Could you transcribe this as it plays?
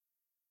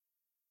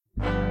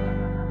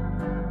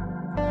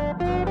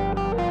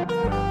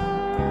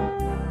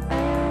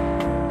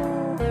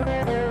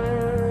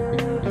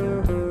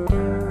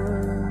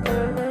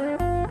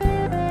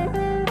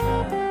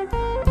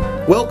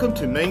Welcome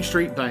to Main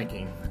Street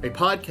Banking, a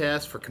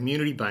podcast for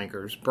community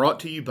bankers brought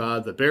to you by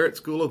the Barrett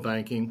School of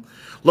Banking,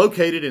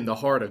 located in the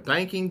heart of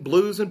banking,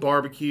 blues, and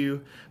barbecue,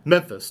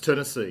 Memphis,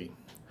 Tennessee.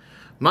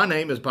 My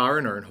name is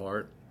Byron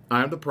Earnhardt.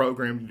 I am the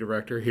Program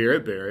Director here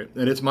at Barrett,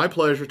 and it's my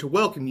pleasure to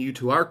welcome you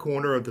to our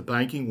corner of the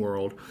banking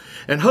world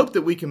and hope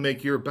that we can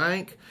make your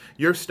bank,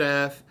 your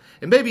staff,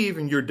 and maybe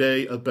even your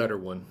day a better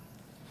one.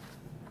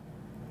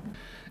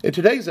 In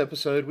today's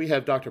episode, we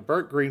have Dr.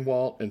 Bert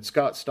Greenwalt and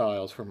Scott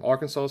Stiles from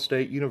Arkansas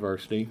State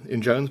University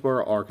in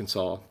Jonesboro,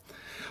 Arkansas.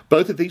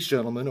 Both of these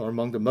gentlemen are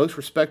among the most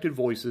respected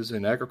voices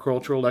in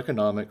agricultural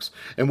economics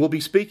and will be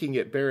speaking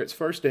at Barrett's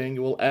first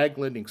annual Ag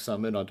Lending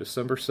Summit on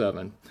December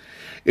 7.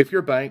 If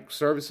your bank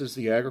services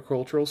the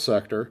agricultural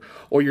sector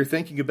or you're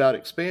thinking about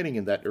expanding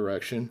in that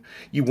direction,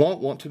 you won't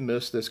want to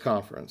miss this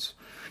conference.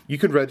 You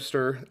can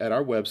register at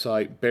our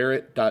website,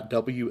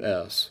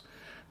 barrett.ws.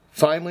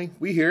 Finally,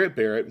 we here at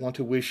Barrett want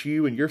to wish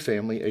you and your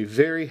family a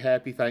very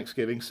happy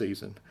Thanksgiving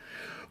season.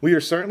 We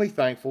are certainly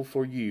thankful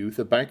for you,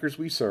 the bankers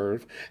we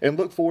serve, and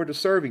look forward to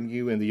serving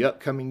you in the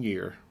upcoming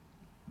year.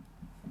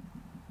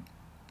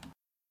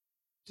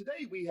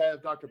 Today we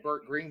have Dr.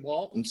 Bert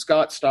Greenwalt and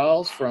Scott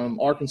Stiles from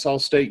Arkansas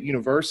State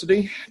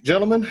University.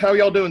 Gentlemen, how are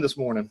y'all doing this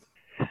morning?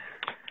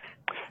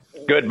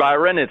 Good,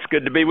 Byron. It's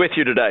good to be with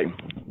you today.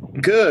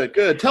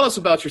 Good. Tell us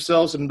about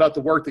yourselves and about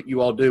the work that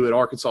you all do at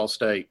Arkansas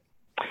State.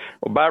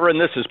 Well, Byron,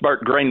 this is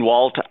Bert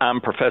Greenwalt.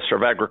 I'm professor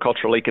of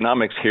agricultural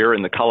economics here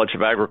in the College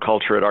of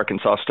Agriculture at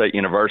Arkansas State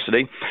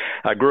University.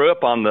 I grew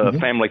up on the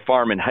family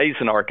farm in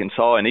Hazen,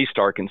 Arkansas, in East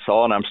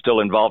Arkansas, and I'm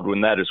still involved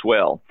in that as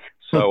well.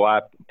 So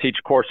I teach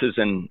courses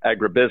in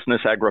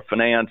agribusiness,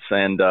 agrofinance,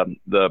 and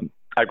the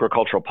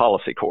agricultural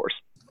policy course.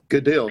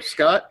 Good deal.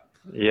 Scott?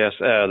 Yes,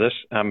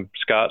 I'm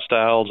Scott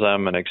Stiles.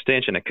 I'm an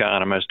extension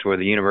economist with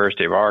the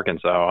University of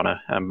Arkansas, and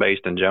I'm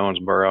based in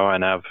Jonesboro,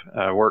 and I've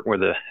worked with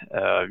the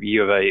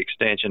U of A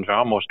Extension for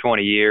almost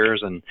 20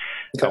 years, and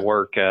I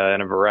work in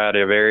a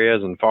variety of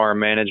areas in farm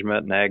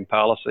management and ag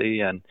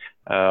policy, and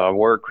I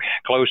work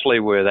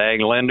closely with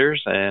ag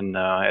lenders and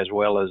as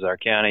well as our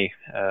county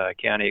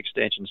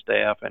extension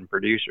staff and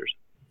producers.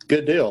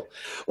 Good deal.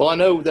 Well, I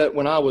know that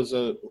when I was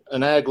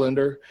an ag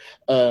lender,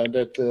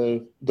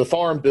 that the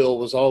farm bill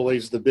was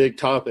always the big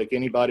topic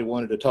anybody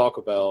wanted to talk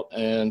about.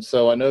 And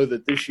so I know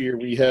that this year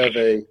we have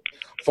a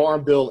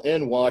farm bill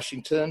in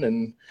Washington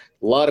and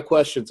a lot of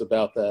questions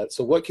about that.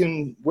 So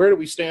where do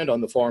we stand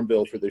on the farm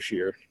bill for this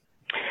year?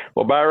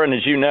 Well, Byron,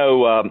 as you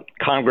know,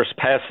 Congress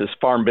passes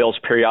farm bills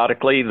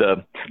periodically.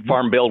 The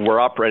farm bill we're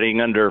operating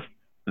under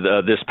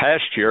this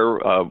past year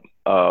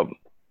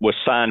was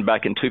signed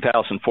back in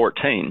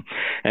 2014,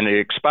 and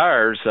it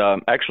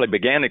actually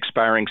began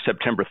expiring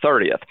September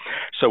 30th.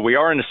 So we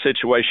are in a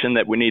situation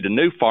that we need a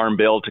new farm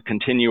bill to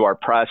continue our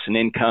price and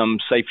income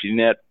safety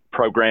net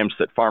programs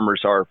that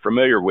farmers are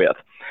familiar with.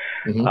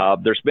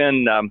 There's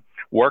been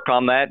work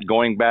on that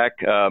going back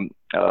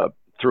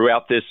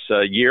throughout this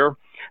year.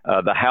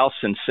 The House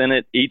and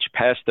Senate each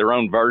passed their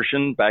own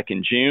version back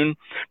in June,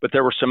 but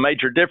there were some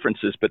major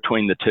differences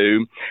between the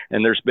two,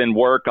 and there's been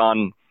work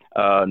on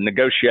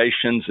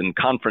negotiations and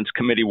conference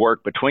committee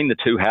work between the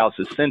two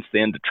houses since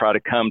then to try to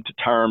come to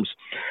terms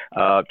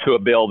to a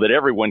bill that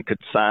everyone could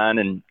sign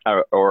and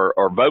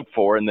or vote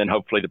for, and then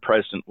hopefully the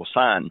president will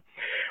sign.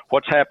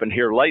 What's happened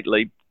here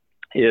lately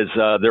is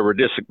there were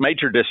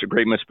major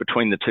disagreements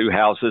between the two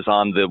houses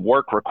on the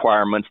work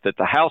requirements that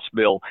the House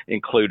bill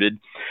included,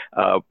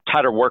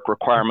 tighter work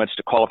requirements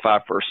to qualify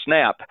for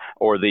SNAP,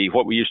 or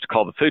what we used to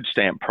call the food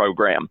stamp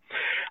program.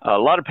 A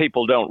lot of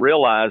people don't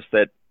realize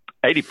that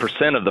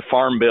 80% of the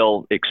Farm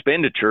Bill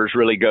expenditures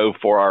really go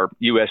for our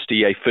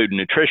USDA food and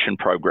nutrition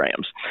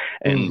programs,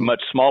 and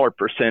much smaller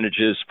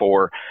percentages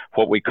for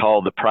what we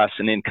call the price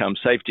and income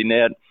safety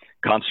net,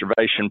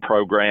 conservation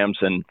programs,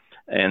 and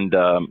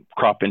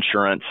crop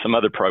insurance, some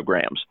other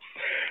programs.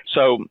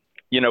 So,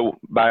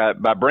 by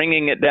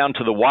bringing it down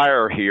to the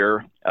wire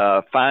here,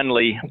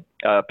 finally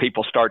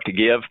people start to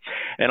give.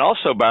 And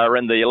also,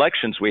 Byron, the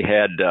elections we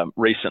had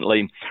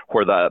recently,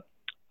 where the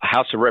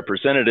House of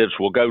Representatives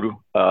will go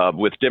to,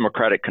 with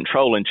Democratic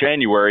control in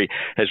January,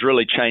 has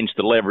really changed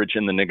the leverage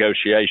in the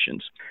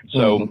negotiations.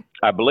 So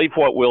I believe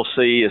what we'll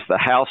see is the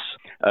House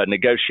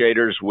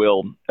negotiators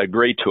will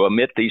agree to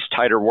omit these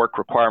tighter work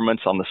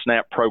requirements on the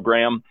SNAP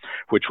program,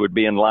 which would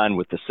be in line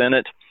with the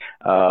Senate.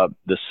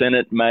 The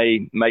Senate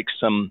may make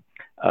some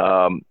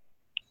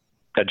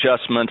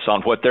adjustments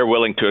on what they're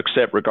willing to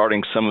accept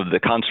regarding some of the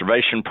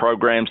conservation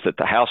programs that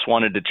the House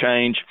wanted to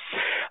change.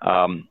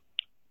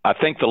 I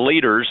think the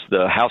leaders,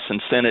 the House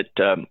and Senate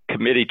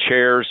committee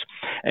chairs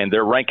and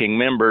their ranking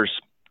members,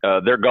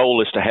 their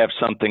goal is to have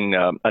something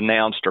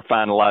announced or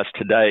finalized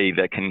today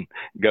that can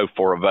go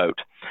for a vote.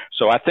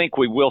 So I think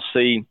we will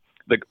see,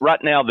 right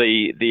now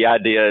the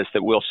idea is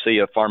that we'll see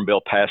a farm bill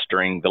passed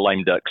during the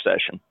lame duck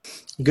session.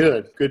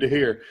 Good to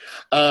hear.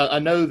 I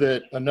know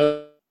that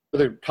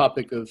another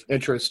topic of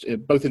interest,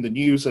 both in the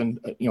news and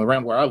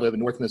around where I live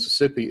in North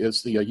Mississippi,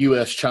 is the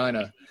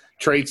U.S.-China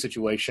trade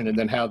situation, and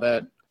then how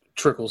that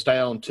trickles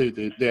down to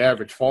the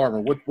average farmer.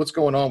 What's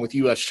going on with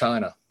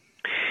U.S.-China?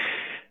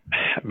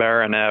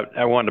 Byron,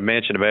 I wanted to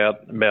mention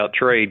about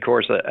trade. Of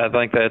course, I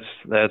think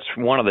that's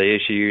one of the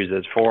issues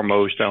that's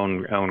foremost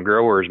on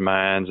growers'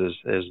 minds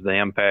is the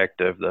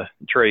impact of the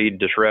trade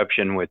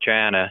disruption with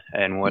China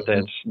and what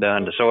that's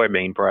done to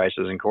soybean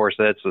prices. And of course,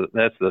 that's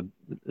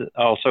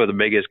also the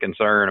biggest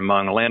concern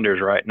among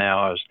lenders right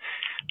now is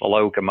the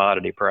low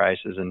commodity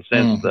prices. And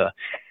since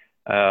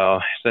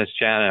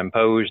China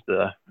imposed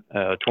the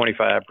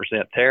 25%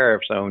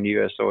 tariffs on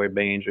U.S.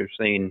 soybeans, we've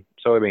seen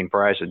soybean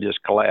prices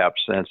just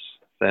collapse since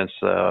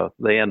the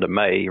end of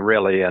May,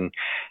 really. And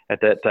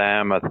at that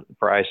time,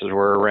 prices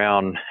were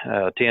around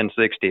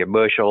 $10.60 a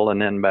bushel,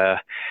 and then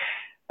by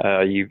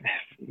you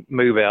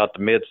move out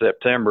to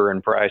mid-September,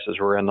 and prices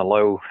were in the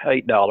low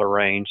 $8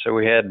 range. So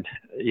we had,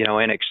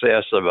 in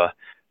excess of a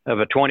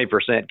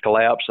 20%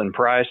 collapse in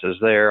prices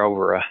there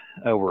over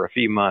a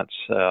few months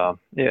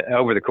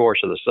over the course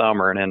of the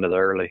summer and into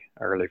the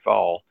early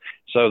fall.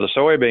 So the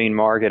soybean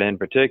market in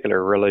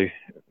particular really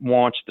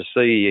wants to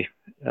see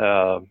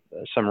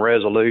some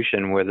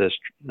resolution with this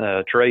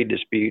trade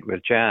dispute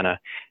with China.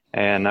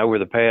 And over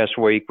the past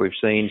week, we've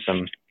seen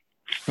some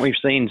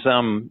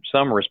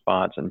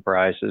response in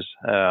prices,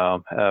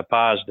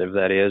 positive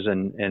that is,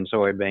 in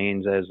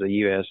soybeans as the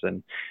U.S.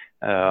 and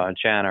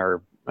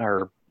China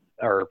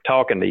are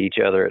talking to each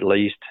other at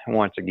least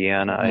once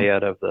again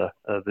ahead of the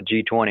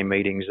G20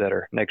 meetings that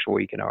are next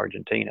week in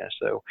Argentina.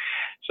 So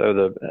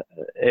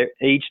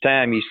each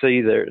time you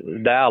see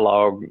the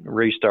dialogue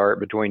restart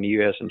between the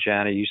U.S. and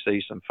China, you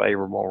see some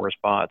favorable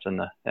response in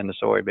the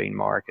soybean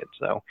market.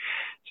 So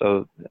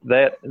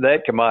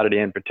that commodity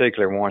in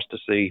particular wants to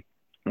see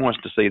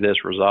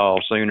this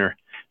resolved sooner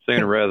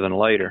rather than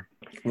later.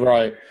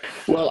 Right.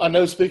 Well, I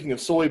know, speaking of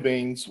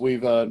soybeans,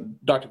 we've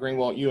Dr.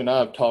 Greenwalt, you and I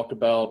have talked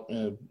about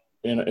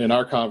in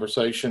our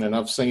conversation, and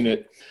I've seen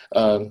it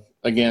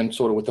again,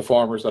 sort of with the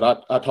farmers that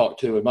I talk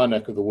to in my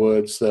neck of the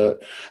woods.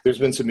 There's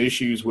been some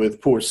issues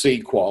with poor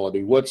seed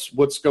quality.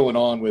 What's going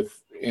on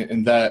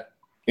in that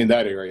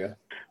area?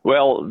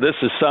 Well, this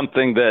is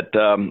something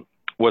that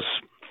was,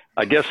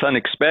 I guess,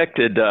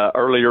 unexpected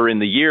earlier in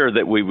the year,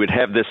 that we would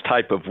have this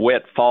type of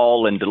wet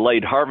fall and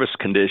delayed harvest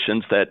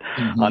conditions that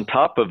on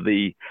top of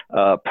the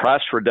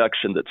price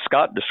reduction that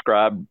Scott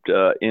described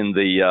in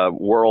the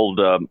world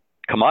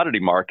commodity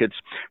markets,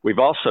 we've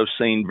also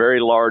seen very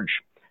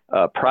large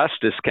price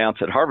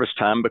discounts at harvest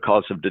time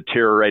because of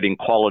deteriorating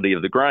quality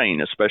of the grain,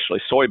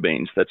 especially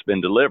soybeans that's been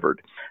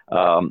delivered.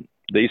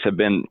 These have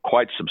been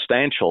quite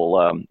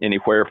substantial,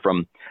 anywhere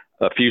from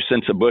a few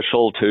cents a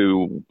bushel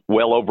to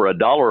well over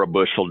 $1 a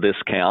bushel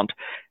discount.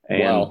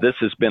 And wow. This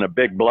has been a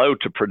big blow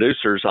to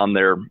producers on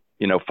their,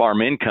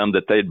 farm income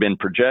that they'd been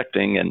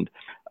projecting. And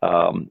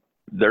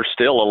there's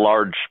still a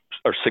large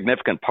or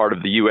significant part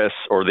of the U.S.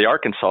 or the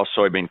Arkansas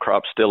soybean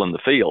crop still in the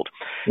field.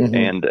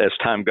 And as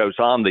time goes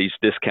on, these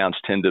discounts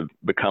tend to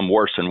become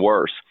worse and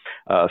worse.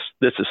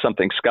 This is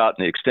something Scott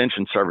and the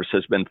Extension Service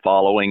has been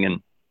following,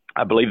 and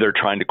I believe they're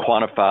trying to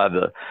quantify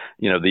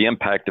the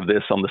impact of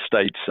this on the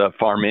state's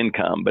farm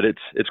income, but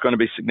it's going to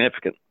be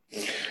significant.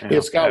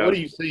 Yeah, Scott, what are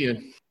you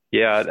seeing?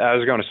 Yeah, I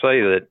was going to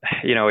say that,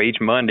 each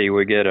Monday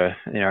we get a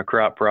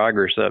crop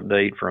progress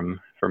update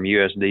from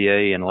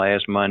USDA, and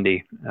last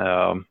Monday,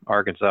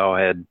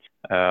 Arkansas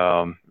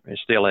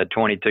still had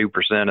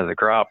 22% of the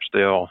crop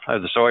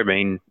of the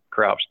soybean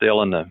crop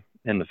still in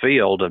the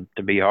field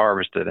to be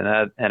harvested. And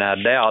I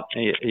doubt,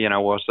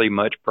 we'll see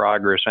much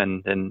progress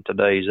in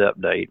today's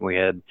update. We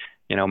had,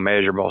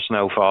 measurable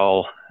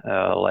snowfall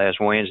last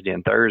Wednesday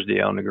and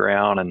Thursday on the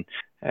ground,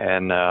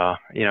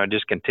 and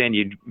just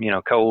continued,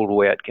 cold,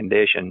 wet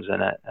conditions.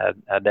 And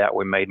I doubt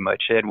we made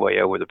much headway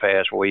over the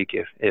past week,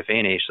 if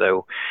any.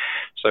 So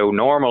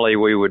normally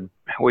we would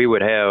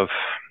have,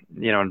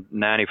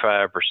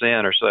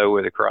 95% or so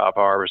of the crop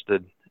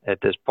harvested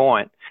at this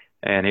point.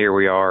 And here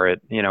we are at,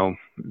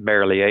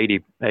 barely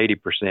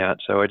 80%.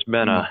 So it's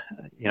been a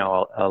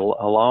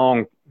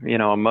long,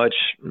 a much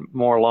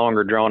more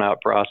longer drawn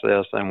out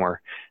process than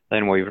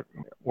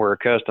we're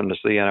accustomed to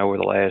seeing over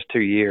the last 2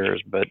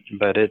 years. But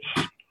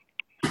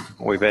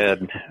we've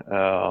had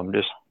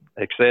just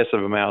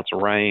excessive amounts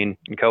of rain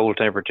and cold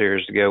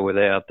temperatures to go with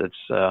that.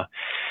 That's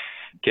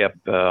kept,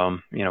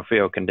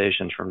 field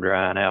conditions from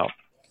drying out.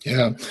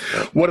 Yeah.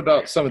 What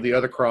about some of the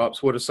other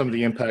crops? What are some of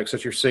the impacts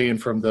that you're seeing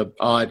from the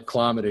odd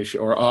climate issue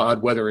or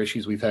odd weather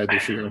issues we've had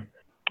this year?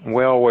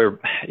 Well, we're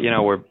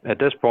at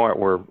this point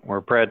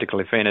we're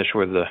practically finished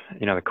with the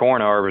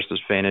corn harvest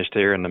is finished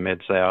here in the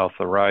Mid-South.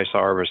 The rice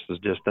harvest is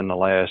just in the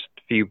last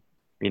few.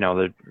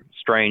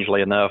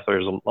 Strangely enough,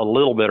 there's a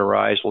little bit of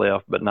rice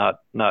left, but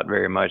not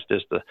very much.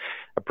 Just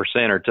a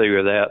percent or two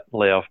of that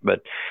left.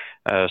 But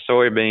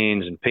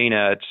soybeans and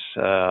peanuts.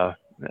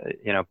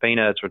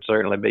 Peanuts would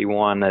certainly be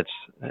one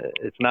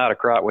it's not a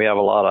crop we have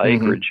a lot of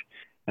acreage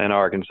in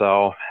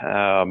Arkansas,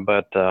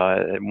 but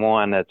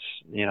one that's,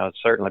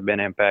 certainly been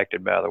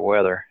impacted by the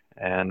weather,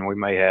 and we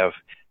may have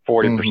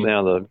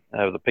 40%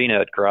 of the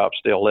peanut crop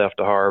still left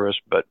to harvest,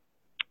 but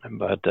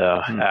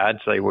I'd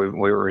say we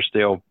were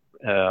still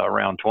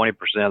around 20%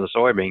 of the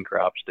soybean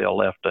crop still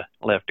left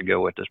to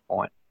go at this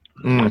point.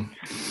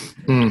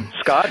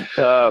 Scott,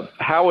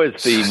 how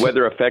has the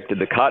weather affected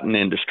the cotton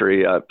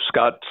industry?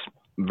 Scott's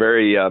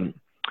very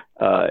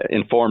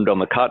informed on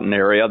the cotton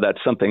area.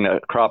 That's something, a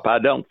crop I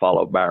don't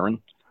follow,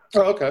 Byron.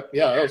 Oh, okay.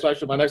 Yeah, that was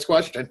actually my next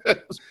question.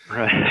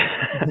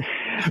 Right.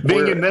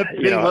 Being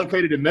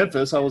located in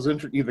Memphis, I was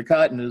interested. The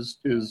cotton is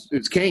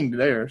king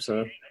there.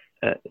 So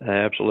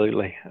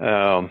absolutely.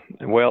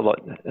 Well,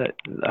 the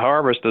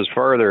harvest is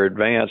further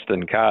advanced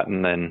in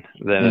cotton than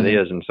it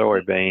is in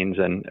soybeans,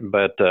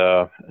 but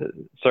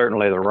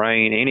certainly the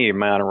rain, any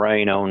amount of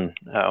rain on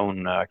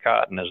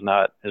cotton is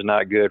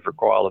not good for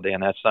quality,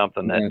 and that's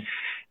something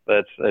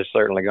that's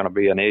certainly going to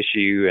be an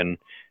issue. And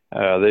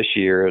this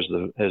year, as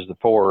the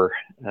poorer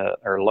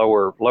or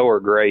lower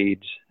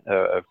grades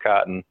of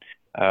cotton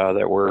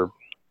that we're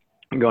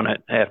going to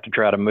have to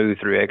try to move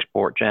through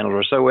export channels.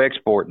 We're so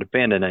export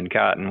dependent in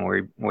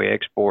cotton. We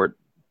export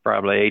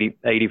probably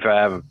 80 to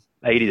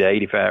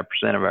 85%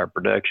 of our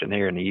production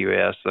here in the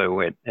U.S. So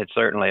it's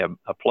certainly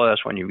a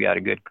plus when you've got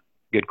a good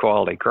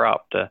quality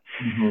crop to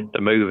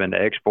move into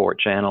export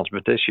channels.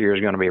 But this year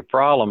is going to be a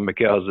problem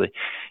because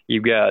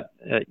you've got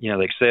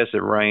the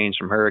excessive rains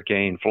from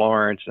Hurricane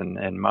Florence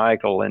and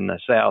Michael in the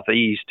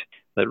southeast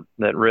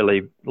that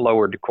really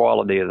lowered the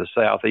quality of the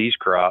southeast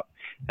crop.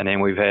 And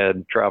then we've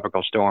had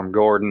Tropical Storm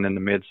Gordon in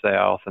the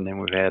Mid-South, and then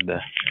we've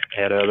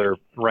had other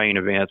rain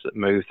events that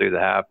move through the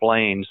high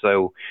plains.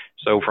 So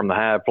from the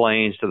high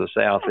plains to the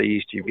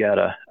southeast, you've got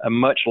a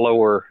much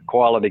lower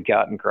quality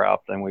cotton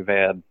crop than we've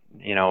had,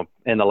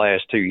 in the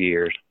last 2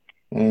 years.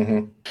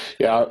 Mm-hmm.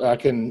 Yeah, I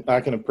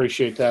can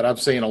appreciate that.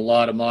 I've seen a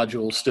lot of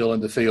modules still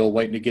in the field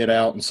waiting to get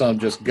out, and some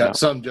just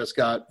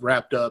got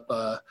wrapped up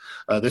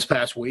this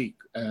past week.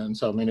 And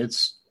so, I mean,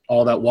 it's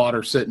all that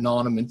water sitting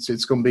on them.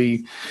 It's going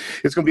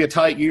to be a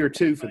tight year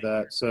too for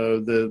that.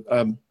 So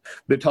I've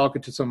been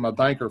talking to some of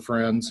my banker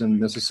friends in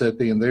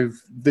Mississippi, and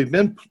they've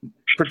been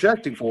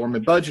projecting for them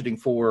and budgeting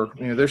for.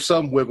 There's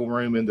some wiggle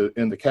room in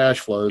the cash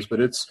flows, but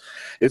it's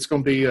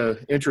going to be a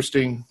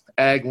interesting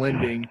ag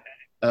lending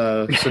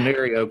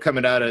scenario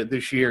coming out of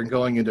this year and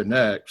going into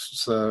next.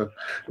 So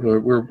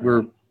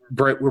we're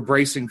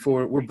bracing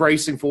for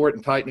it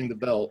and tightening the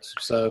belts.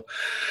 So,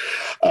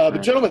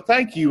 but gentlemen,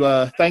 thank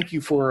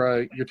you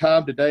for your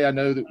time today. I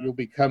know that we'll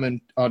be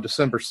coming on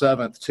December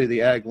 7th to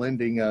the Ag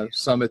Lending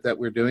Summit that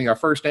we're doing, our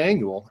first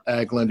annual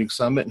Ag Lending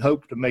Summit, and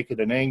hope to make it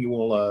an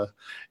annual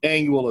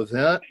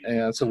event,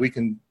 and so we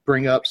can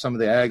bring up some of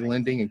the ag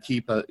lending and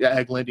keep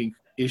ag lending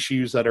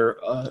issues that are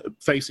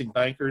facing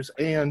bankers,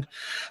 and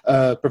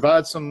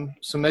provide some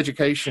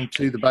education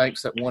to the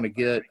banks that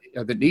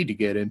that need to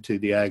get into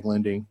the ag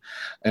lending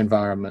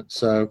environment.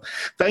 So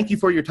thank you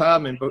for your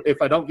time. And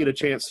if I don't get a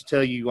chance to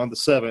tell you on the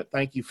 7th,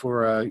 thank you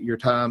for your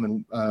time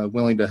and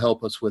willing to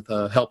help us with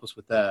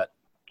that.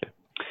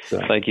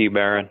 So. Thank you,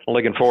 Byron.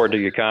 Looking forward to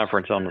your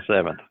conference on the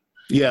 7th.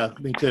 Yeah,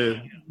 me too.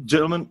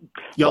 Gentlemen,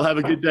 y'all have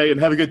a good day and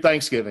have a good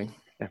Thanksgiving.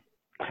 Yeah.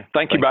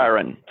 Thank you,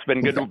 Byron. It's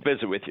been good to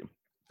visit with you.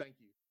 Thank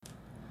you.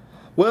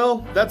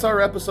 Well, that's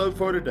our episode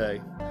for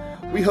today.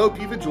 We hope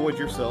you've enjoyed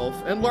yourself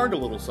and learned a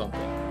little something.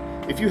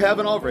 If you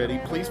haven't already,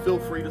 please feel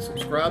free to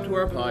subscribe to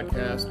our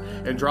podcast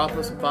and drop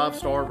us a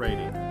 5-star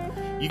rating.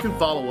 You can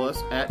follow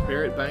us at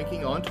Barrett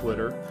Banking on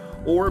Twitter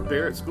or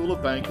Barrett School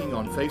of Banking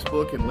on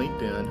Facebook and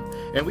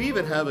LinkedIn. And we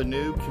even have a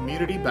new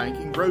Community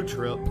Banking Road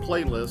Trip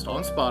playlist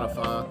on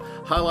Spotify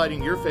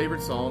highlighting your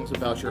favorite songs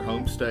about your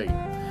home state.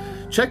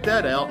 Check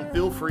that out and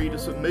feel free to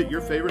submit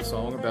your favorite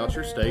song about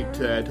your state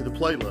to add to the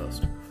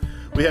playlist.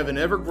 We have an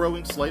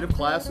ever-growing slate of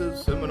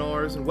classes,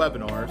 seminars, and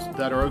webinars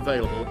that are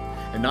available,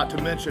 and not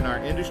to mention our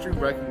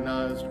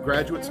industry-recognized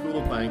Graduate School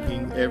of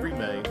Banking every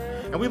May,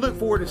 and we look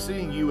forward to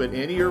seeing you at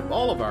any or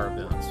all of our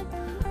events.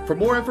 For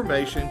more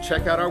information,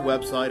 check out our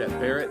website at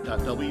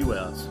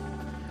barrett.ws.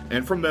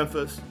 And from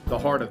Memphis, the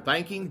heart of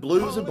banking,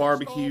 blues, and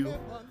barbecue,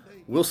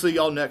 we'll see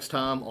y'all next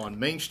time on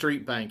Main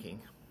Street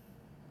Banking.